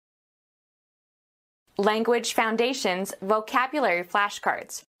Language Foundations Vocabulary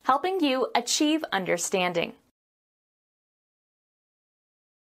Flashcards, helping you achieve understanding.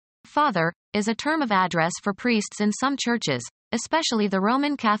 Father is a term of address for priests in some churches, especially the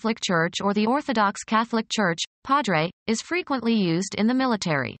Roman Catholic Church or the Orthodox Catholic Church. Padre is frequently used in the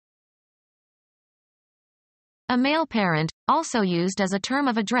military. A male parent, also used as a term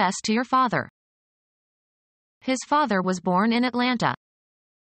of address to your father. His father was born in Atlanta.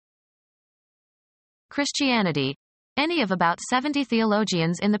 Christianity. Any of about 70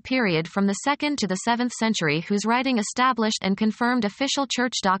 theologians in the period from the 2nd to the 7th century whose writing established and confirmed official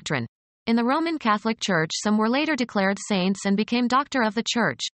church doctrine. In the Roman Catholic Church, some were later declared saints and became doctor of the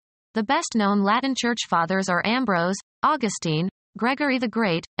church. The best-known Latin church fathers are Ambrose, Augustine, Gregory the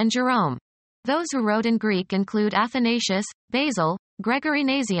Great, and Jerome. Those who wrote in Greek include Athanasius, Basil, Gregory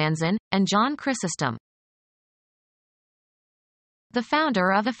Nazianzen, and John Chrysostom. The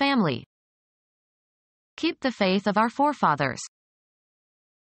founder of a family. Keep the faith of our forefathers.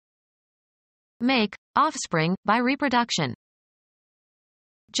 Make offspring by reproduction.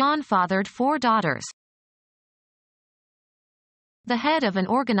 John fathered 4 daughters. The head of an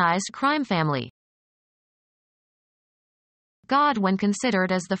organized crime family. God when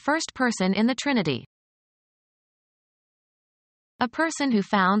considered as the first person in the Trinity. A person who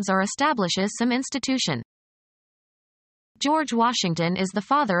founds or establishes some institution. George Washington is the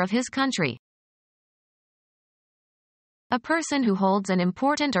father of his country. A person who holds an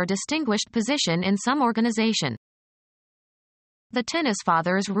important or distinguished position in some organization. The tennis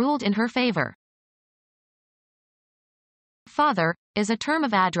fathers ruled in her favor. Father is a term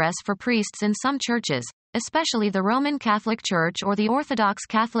of address for priests in some churches, especially the Roman Catholic Church or the Orthodox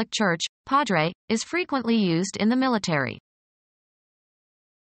Catholic Church. Padre is frequently used in the military.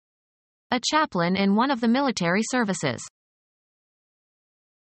 A chaplain in one of the military services.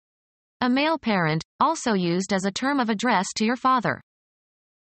 A male parent, also used as a term of address to your father.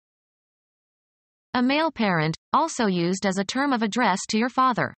 A male parent, also used as a term of address to your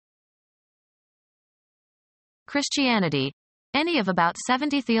father. Christianity. Any of about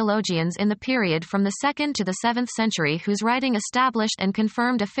 70 theologians in the period from the 2nd to the 7th century whose writing established and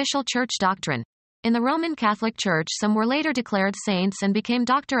confirmed official church doctrine. In the Roman Catholic Church, some were later declared saints and became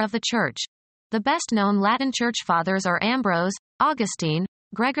doctor of the church. The best-known Latin church fathers are Ambrose, Augustine,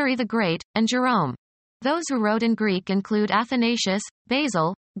 Gregory the Great, and Jerome. Those who wrote in Greek include Athanasius,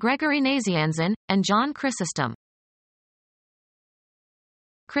 Basil, Gregory Nazianzen, and John Chrysostom.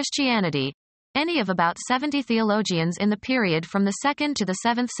 Christianity. Any of about 70 theologians in the period from the 2nd to the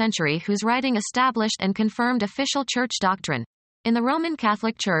 7th century whose writing established and confirmed official church doctrine. In the Roman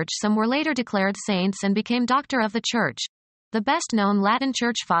Catholic Church, some were later declared saints and became doctor of the church. The best-known Latin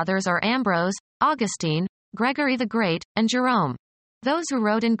church fathers are Ambrose, Augustine, Gregory the Great, and Jerome. Those who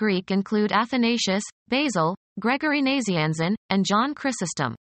wrote in Greek include Athanasius, Basil, Gregory Nazianzen, and John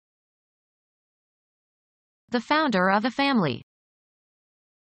Chrysostom. The founder of a family.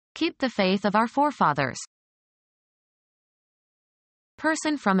 Keep the faith of our forefathers.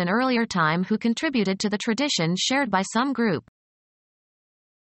 Person from an earlier time who contributed to the tradition shared by some group.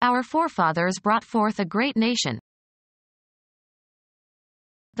 Our forefathers brought forth a great nation.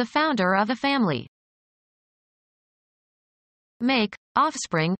 The founder of a family. Make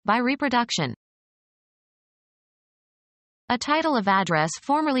offspring by reproduction. A title of address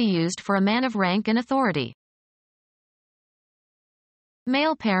formerly used for a man of rank and authority.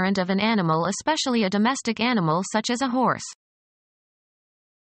 Male parent of an animal, especially a domestic animal such as a horse.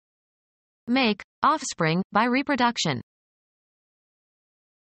 Make offspring by reproduction.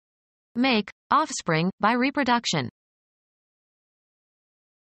 Make offspring by reproduction.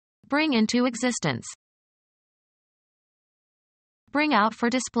 Bring into existence. Bring out for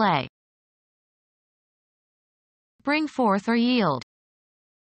display. Bring forth or yield.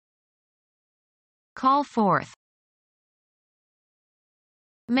 Call forth.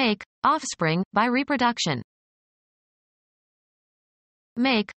 Make offspring by reproduction.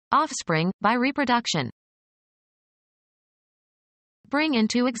 Make offspring by reproduction. Bring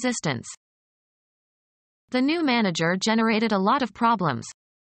into existence. The new manager generated a lot of problems.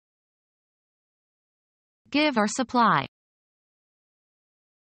 Give or supply.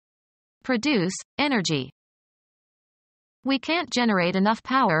 Produce energy. We can't generate enough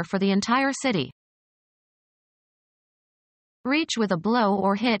power for the entire city. Reach with a blow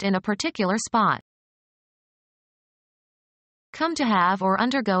or hit in a particular spot. Come to have or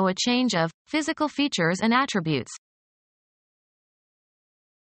undergo a change of physical features and attributes.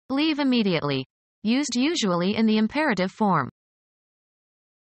 Leave immediately. Used usually in the imperative form.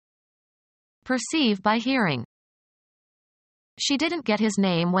 Perceive by hearing. She didn't get his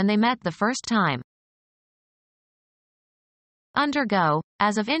name when they met the first time. Undergo,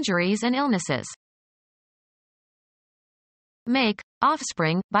 as of injuries and illnesses. Make,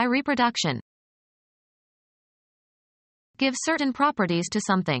 offspring, by reproduction. Give certain properties to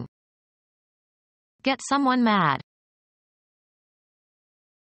something. Get someone mad.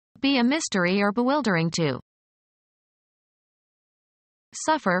 Be a mystery or bewildering to.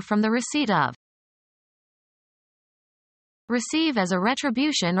 Suffer from the receipt of. Receive as a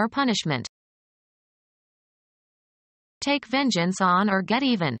retribution or punishment. Take vengeance on or get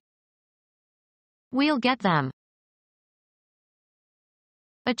even. We'll get them.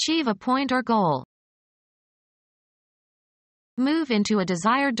 Achieve a point or goal. Move into a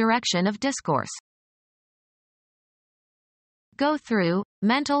desired direction of discourse. Go through,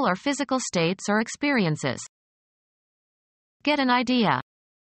 mental or physical states or experiences. Get an idea.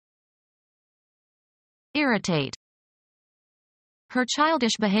 Irritate. Her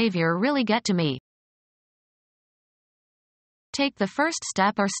childish behavior really get to me. Take the first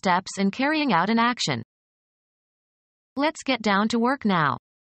step or steps in carrying out an action. Let's get down to work now.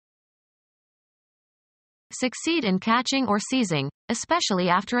 Succeed in catching or seizing, especially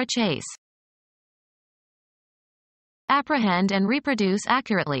after a chase. Apprehend and reproduce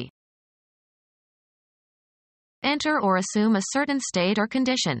accurately. Enter or assume a certain state or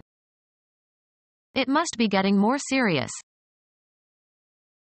condition. It must be getting more serious.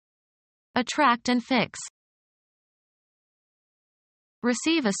 Attract and fix.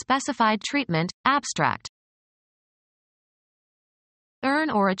 Receive a specified treatment, abstract. Earn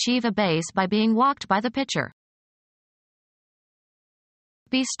or achieve a base by being walked by the pitcher.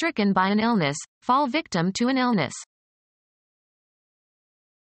 Be stricken by an illness, fall victim to an illness.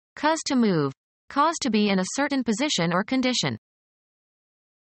 Cause to move, cause to be in a certain position or condition.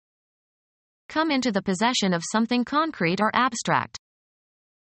 Come into the possession of something concrete or abstract.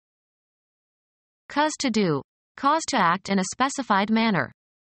 Cause to do, cause to act in a specified manner.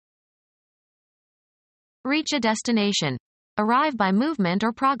 Reach a destination. Arrive by movement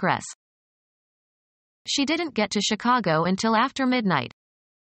or progress. She didn't get to Chicago until after midnight.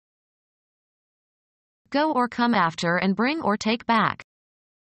 Go or come after and bring or take back.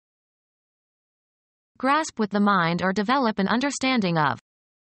 Grasp with the mind or develop an understanding of.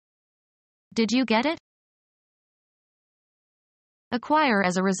 Did you get it? Acquire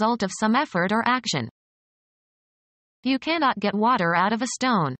as a result of some effort or action. You cannot get water out of a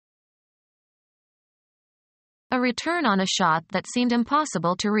stone. A return on a shot that seemed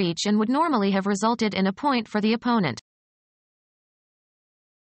impossible to reach and would normally have resulted in a point for the opponent.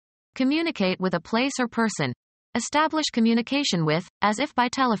 Communicate with a place or person. Establish communication with, as if by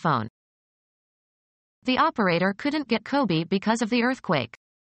telephone. The operator couldn't get Kobe because of the earthquake.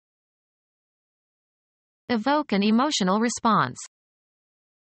 Evoke an emotional response.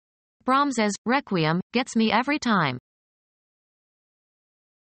 Brahms's Requiem gets me every time.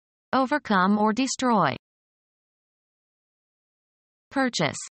 Overcome or destroy.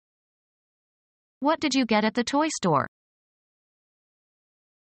 Purchase. What did you get at the toy store?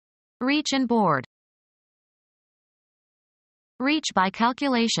 Reach and board. Reach by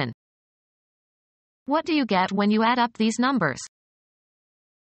calculation. What do you get when you add up these numbers?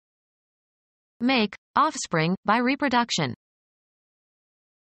 Make, offspring, by reproduction.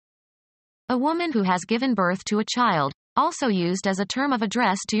 A woman who has given birth to a child, also used as a term of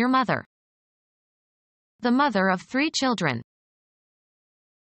address to your mother. The mother of 3 children.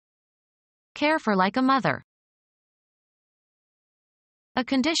 Care for like a mother. A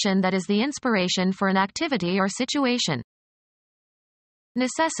condition that is the inspiration for an activity or situation.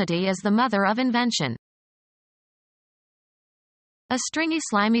 Necessity is the mother of invention. A stringy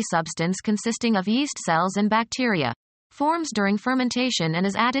slimy substance consisting of yeast cells and bacteria. Forms during fermentation and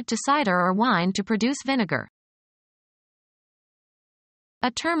is added to cider or wine to produce vinegar.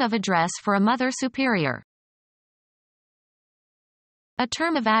 A term of address for a mother superior. A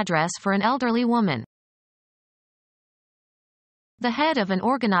term of address for an elderly woman. The head of an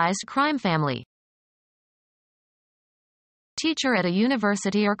organized crime family. Teacher at a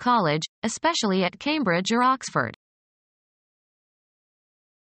university or college, especially at Cambridge or Oxford.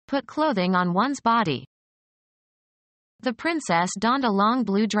 Put clothing on one's body. The princess donned a long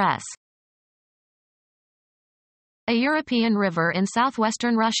blue dress. A European river in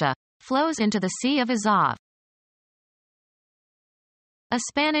southwestern Russia flows into the Sea of Azov. A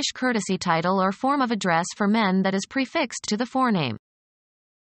Spanish courtesy title or form of address for men that is prefixed to the forename.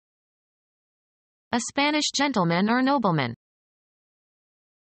 A Spanish gentleman or nobleman.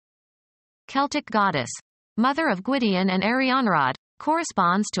 Celtic goddess. Mother of Gwydion and Arianrhod,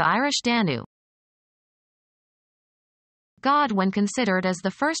 corresponds to Irish Danu. God when considered as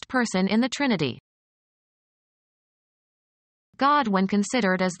the first person in the Trinity. God when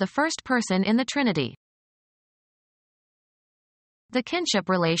considered as the first person in the Trinity. The kinship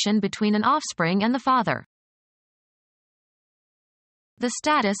relation between an offspring and the father. The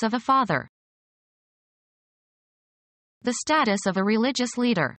status of a father. The status of a religious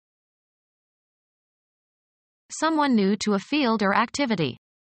leader. Someone new to a field or activity.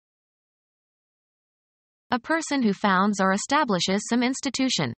 A person who founds or establishes some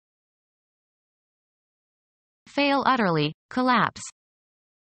institution. Fail utterly, collapse.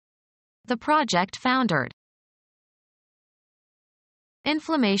 The project foundered.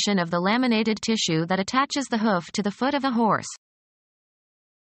 Inflammation of the laminated tissue that attaches the hoof to the foot of a horse.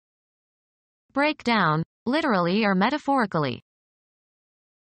 Break down, literally or metaphorically.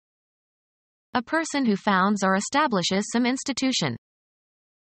 A person who founds or establishes some institution.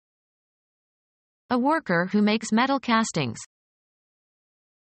 A worker who makes metal castings.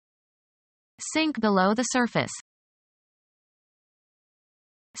 Sink below the surface.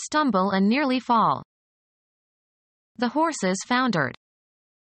 Stumble and nearly fall. The horses foundered.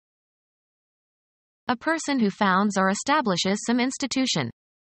 A person who founds or establishes some institution.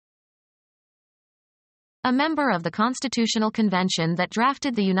 A member of the Constitutional Convention that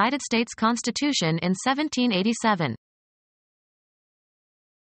drafted the United States Constitution in 1787.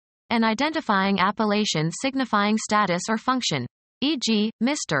 An identifying appellation signifying status or function, e.g.,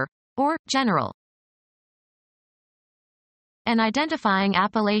 Mr. or General. An identifying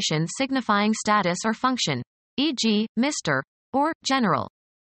appellation signifying status or function, e.g., Mr. or General.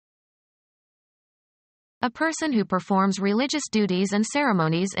 A person who performs religious duties and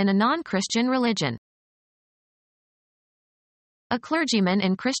ceremonies in a non-Christian religion. A clergyman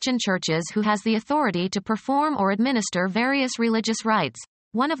in Christian churches who has the authority to perform or administer various religious rites,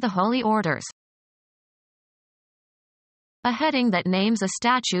 one of the holy orders. A heading that names a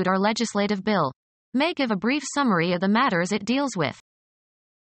statute or legislative bill may give a brief summary of the matters it deals with.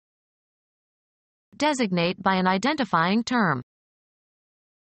 Designate by an identifying term.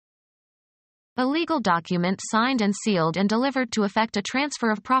 A legal document signed and sealed and delivered to effect a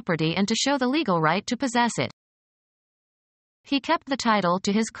transfer of property and to show the legal right to possess it. He kept the title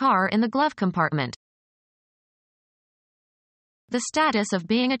to his car in the glove compartment. The status of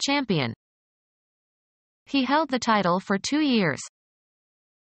being a champion. He held the title for 2 years.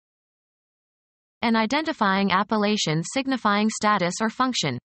 An identifying appellation signifying status or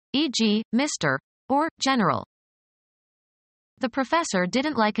function, e.g., Mr. or General. The professor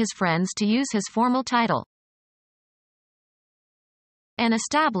didn't like his friends to use his formal title. An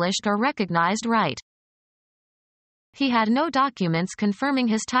established or recognized right. He had no documents confirming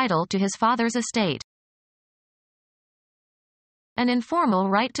his title to his father's estate. An informal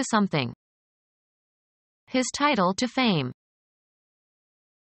right to something. His title to fame.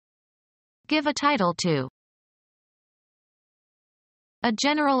 Give a title to. A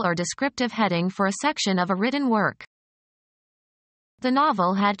general or descriptive heading for a section of a written work. The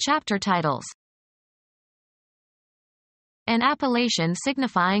novel had chapter titles. An appellation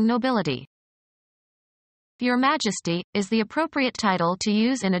signifying nobility. Your Majesty is the appropriate title to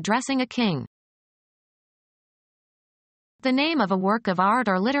use in addressing a king. The name of a work of art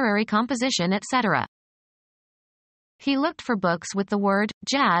or literary composition, etc. He looked for books with the word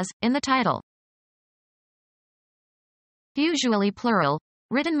jazz in the title. Usually plural,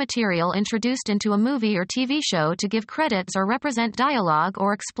 written material introduced into a movie or TV show to give credits or represent dialogue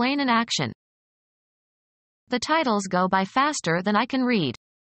or explain an action. The titles go by faster than I can read.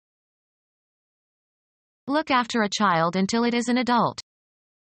 Look after a child until it is an adult.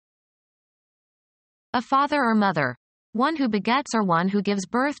 A father or mother. One who begets or one who gives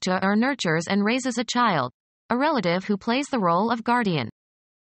birth to or nurtures and raises a child. A relative who plays the role of guardian.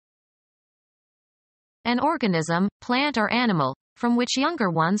 An organism, plant or animal, from which younger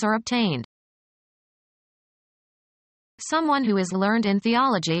ones are obtained. Someone who is learned in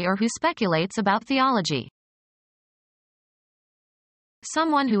theology or who speculates about theology.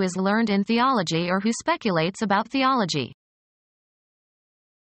 Someone who is learned in theology or who speculates about theology.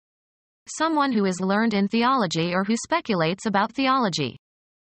 Someone who is learned in theology or who speculates about theology.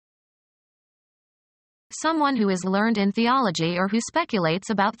 Someone who is learned in theology or who speculates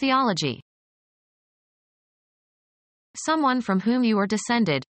about theology. Someone from whom you are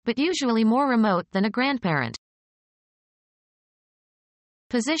descended, but usually more remote than a grandparent.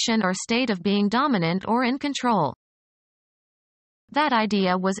 Position or state of being dominant or in control. That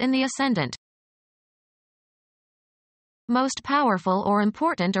idea was in the ascendant. Most powerful or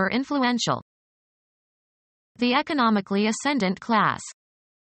important or influential. The economically ascendant class.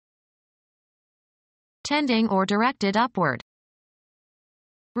 Tending or directed upward.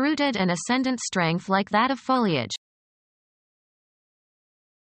 Rooted and ascendant strength like that of foliage.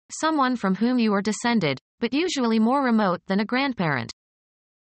 someone from whom you are descended, but usually more remote than a grandparent.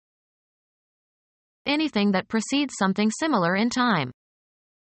 Anything that precedes something similar in time.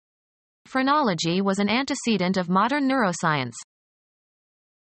 Phrenology was an antecedent of modern neuroscience.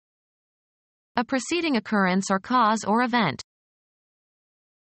 A preceding occurrence or cause or event.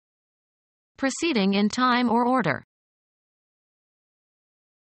 Preceding in time or order.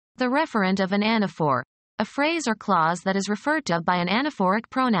 The referent of an anaphor, a phrase or clause that is referred to by an anaphoric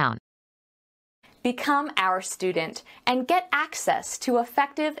pronoun. Become our student and get access to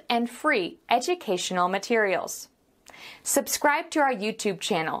effective and free educational materials. Subscribe to our YouTube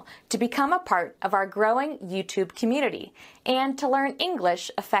channel to become a part of our growing YouTube community and to learn English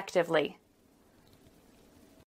effectively.